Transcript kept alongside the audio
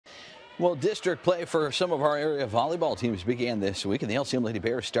Well, district play for some of our area volleyball teams began this week, and the LCM Lady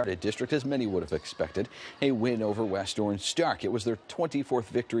Bears started district as many would have expected. A win over West Orange Stark. It was their 24th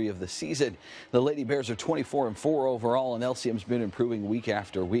victory of the season. The Lady Bears are 24-4 overall, and LCM's been improving week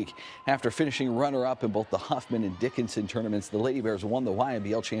after week. After finishing runner-up in both the Huffman and Dickinson tournaments, the Lady Bears won the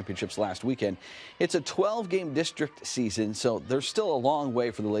YMBL championships last weekend. It's a 12-game district season, so there's still a long way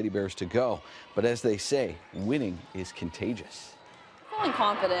for the Lady Bears to go. But as they say, winning is contagious. Feeling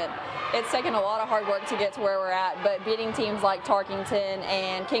confident. It's taken a lot of hard work to get to where we're at, but beating teams like Tarkington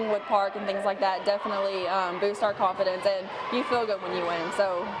and Kingwood Park and things like that definitely boost our confidence, and you feel good when you win,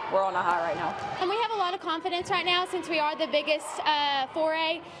 so we're on a high right now. And we have a lot of confidence right now since we are the biggest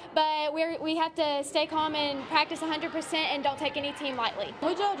 4A, but we have to stay calm and practice 100% and don't take any team lightly.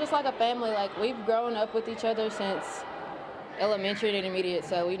 We gel just like a family. Like, we've grown up with each other since elementary and intermediate,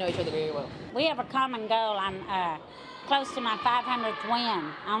 so we know each other very well. We have a common goal. I'm close to my 500th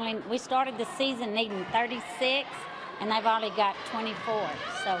win. We started the season needing 36, and they've only got 24.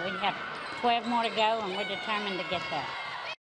 So we have 12 more to go, and we're determined to get there.